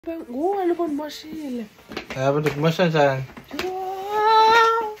Nguwe bonimoshile. Yabo ndikumosha njani?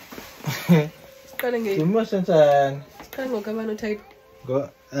 Siqale nge. Ndimosha njani? Siqale ngokabani uTypo.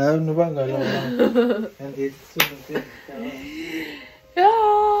 Nobanga lona. Andithi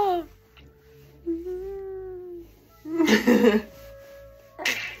Yeah.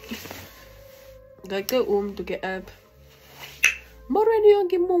 Ngake umuntu ke app. Morweni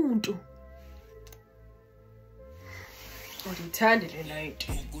yonke umuntu. Andiyithandi le light.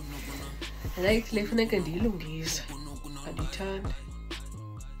 Le light le funeka ndiyilungise.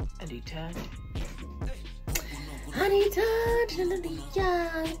 Andiyithandi. Andiyithandi lana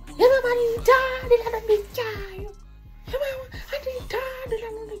ndiyityayo. Yemama andiyithandi lana ndiyityayo. Yemama andiyithandi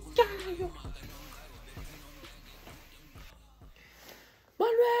lana ndiyityayo.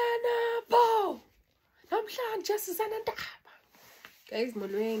 Molweni apho. Namhlanje sisanandaba. Guys,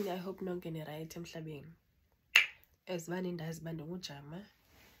 molweni, I hope nonke ni-right emhlabeni. Ezibani ndazi uba ndingujama.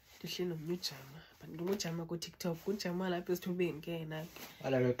 Ndihleli nomnye ujama. But ndingujama ku-TikTok. Ujama lapha esithubeni ke yena.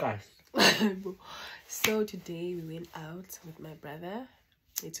 So today we went out with my brother.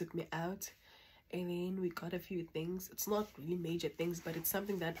 He took me out. And then we got a few things. It's not really major things, but it's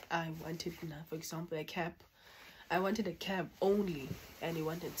something that I wanted now. For example, a cap. I wanted a cap only. And he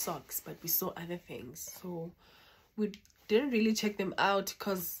wanted socks. But we saw other things. So we didn't really check them out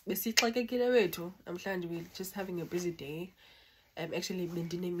because I'm trying to be just having a busy day. I'm actually been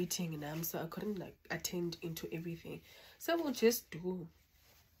in a meeting now, so I couldn't like attend into everything. So we'll just do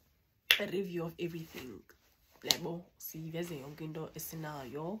a review of everything. See, there's a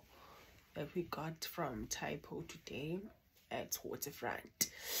scenario that we got from Typo today at Waterfront.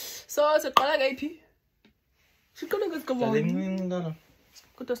 So it's a color IP. She's gonna get come on.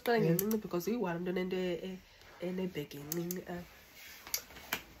 Because we want to end a begging.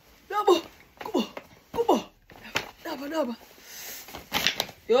 Naba.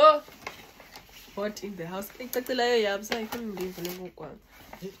 Yo, what in the house? I couldn't leave a little one.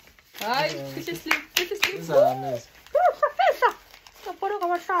 Hi, get to sleep. Stop putting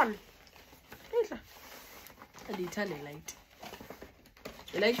our son. And the tunnel light.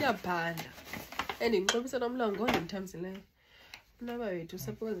 Like a panda. And in comes I'm long gone in times in life. Never to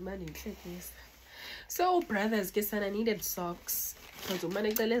suppose money in this. So brothers, guess I needed socks because we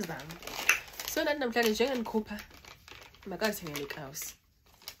managed the lesson. So that I'm trying to and Cooper. My guys in the house.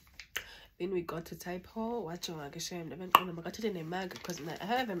 Then we got to Typo. Watch your mag ashamed. I got it in a mag because I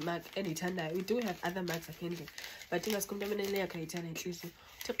have a mag anytime. We do have other mags apparently. But I think I was coming in there. Can tell at least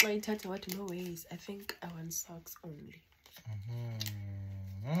took my time to what to know ways. I think I want socks only.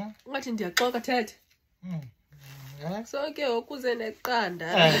 What in the clock at so okay, okuze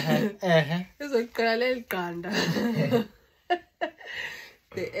neqanda. Izoqala leqanda.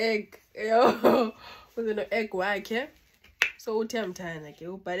 The egg. Yo. Uze no egg wakhe. So uthi amthanda ke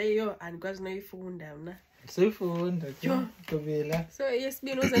ubhale yo andikwazi noyifunda mna. Sifunda ke kubila. So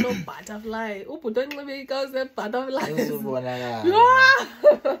yesibini uze no butterfly. Ubhuti onxibe ikawusi butterfly. Uzobonakala. Yo.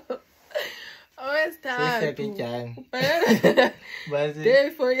 Awesithathu. Sifekijani. Bazi. Day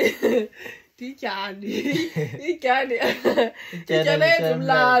for you. Tijani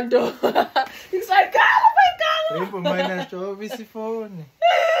umlando. Ngisayikhala bayikhala. Yebo mina job isifoni.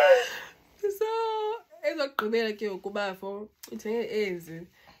 So ezogqibela ke ukuba for ithenge ezi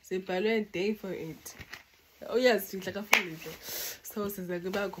sibhalwe day for it. Uyazidla kafundile. So siza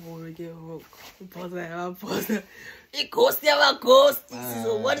kuba khona ke uphosa ighost yamaghost.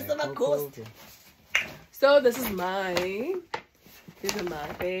 So what is the ghost? So these are my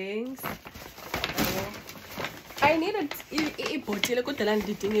things. I needed a bottle. Kudala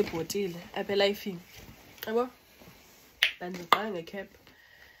ngidinga ibhotile apha life. Yabo? Buying a cap.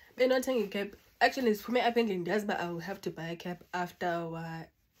 Not a cap. Actually, it's for me apparently does, but I will have to buy a cap after our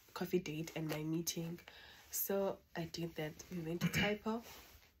coffee date and my meeting. So I did that. We went to Typo.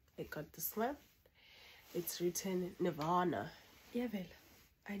 I got this one. It's written Nirvana. Yeah, well.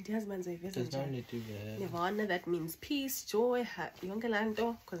 Ideas man's a visit. Nirvana, that means peace, joy, yonke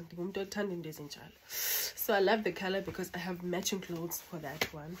because so I love the color because I have matching clothes for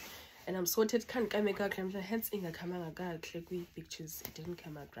that one. And I'm sorted, can't make out hence in a camera click with pictures. It didn't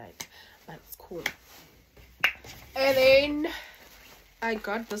come out right. But it's cool. And then I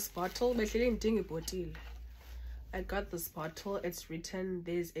got this bottle, but I didn't think a bottle. I got this bottle, it's written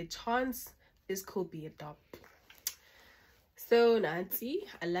there's a chance this could be a top. So Nancy,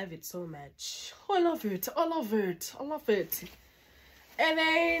 I love it so much. I love it. And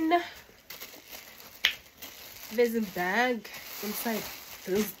then there's a bag inside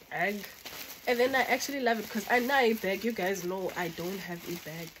this bag. And then I actually love it because I know a bag. You guys know I don't have a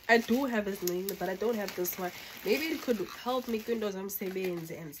bag. I do have a sling, but I don't have this one. Maybe it could help me windows I'm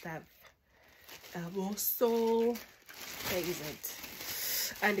savings and stuff. Also, where is it?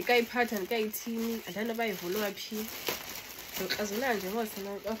 And the guy pattern, guy teeny. I don't know if I follow up here. So as well as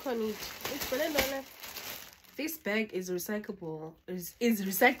I can't eat. It's $1. This bag is recyclable. Is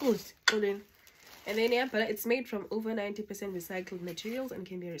recycled. And then yeah, but it's made from over 90% recycled materials and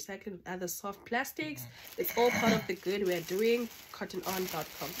can be recycled with other soft plastics. It's all part of the good we're doing.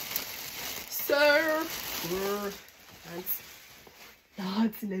 CottonOn.com. So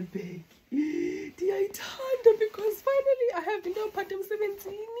that's in a bag. Because finally I have no part of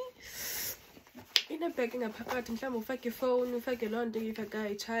 17 in a bag in a packet. Ufake your phone, ufake laundry, if a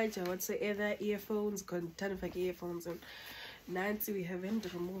guy charger, whatsoever, earphones, content of earphones and Nancy, we haven't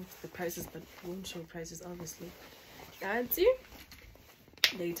removed the prices, but won't show prices obviously. Nancy,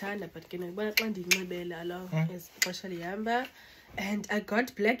 they turned up, but especially Amber, and I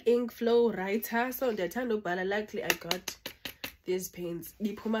got black ink flow writer. So the turned up, but likely I got these paints.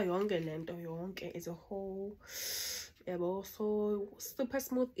 The Puma Yonge Land or Yonge is a whole. Also super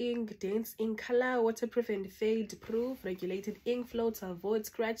smooth ink, dense ink color, waterproof and fade proof, regulated ink flow to avoid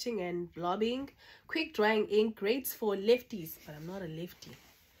scratching and blobbing, quick drying ink, great for lefties, but I'm not a lefty.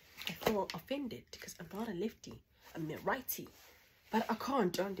 I feel offended because I'm not a lefty, I'm a righty, but I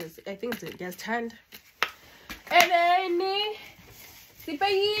can't on this. I think it's just hand. And then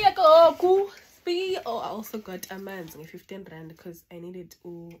I also got a man's 15 rand because I needed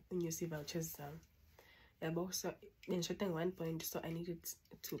new vouchers. So in shooting 1 point, so I needed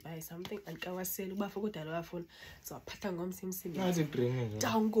to buy something and I was selling phone. So I put on some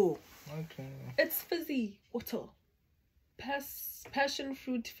Tango. Okay. It's fizzy water. Passion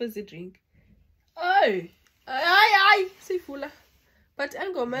fruit fizzy drink. Aye. See fula. But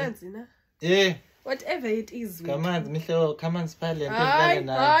I go mad, Yeah. Whatever it is. Come on, spell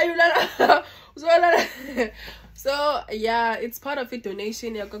So yeah, it's part of a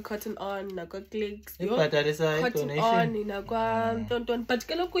donation. I got Cotton On, I got clicks. But that is a Cotton donation. On, don't. But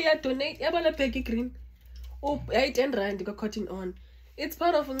you donate. You have a peggy green. Oh, 8 rand. You got Cotton On. It's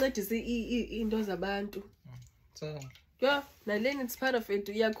part of that. You see, in those abantu. So Yeah, now then it's part of it.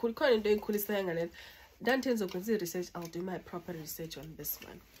 Yeah, cool. Can't do cool saying and then. Dante's of research. I'll do my proper research on this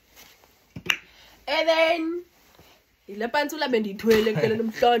one. And then, ilapantula bendi twele kele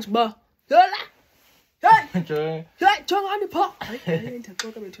namhlanje ba. Yola. Hey.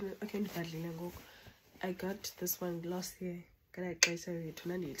 I got this one last year. So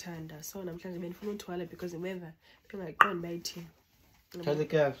namhlanje benifuna uthwala because weather bengayiqondi bayithi. Kale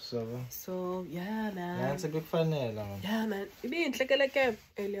cap So yeah man. That's a big fanela. Yeah man. Ibinhle kele cap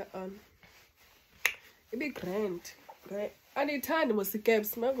earlier on. Ibi grand. Right. I need time was a cap,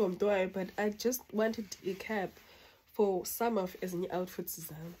 but I just wanted a cap for some of as new outfits.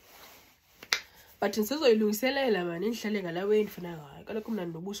 But in so you sell a man in shelling a laway for now. I got a come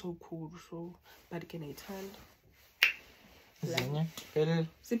and no so cool, so but can I turn?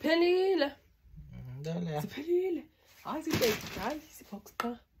 Sipelila. I see guys,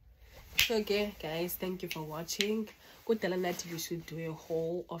 okay, guys, thank you for watching. We should do a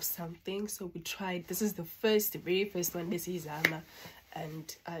haul of something, so we tried. This is the very first one this is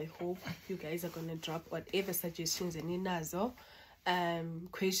and I hope you guys are gonna drop whatever suggestions and inazo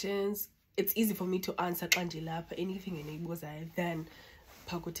questions. It's easy for me to answer anything in than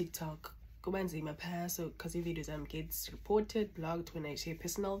Pago TikTok. So because the videos gets reported, blocked when I share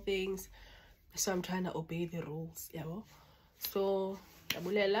personal things, so I'm trying to obey the rules. Yeah, so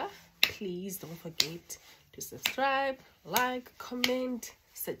please don't forget to subscribe, like, comment,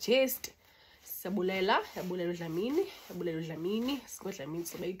 suggest. Sabulela Dlamini,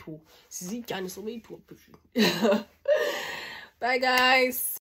 Bye guys.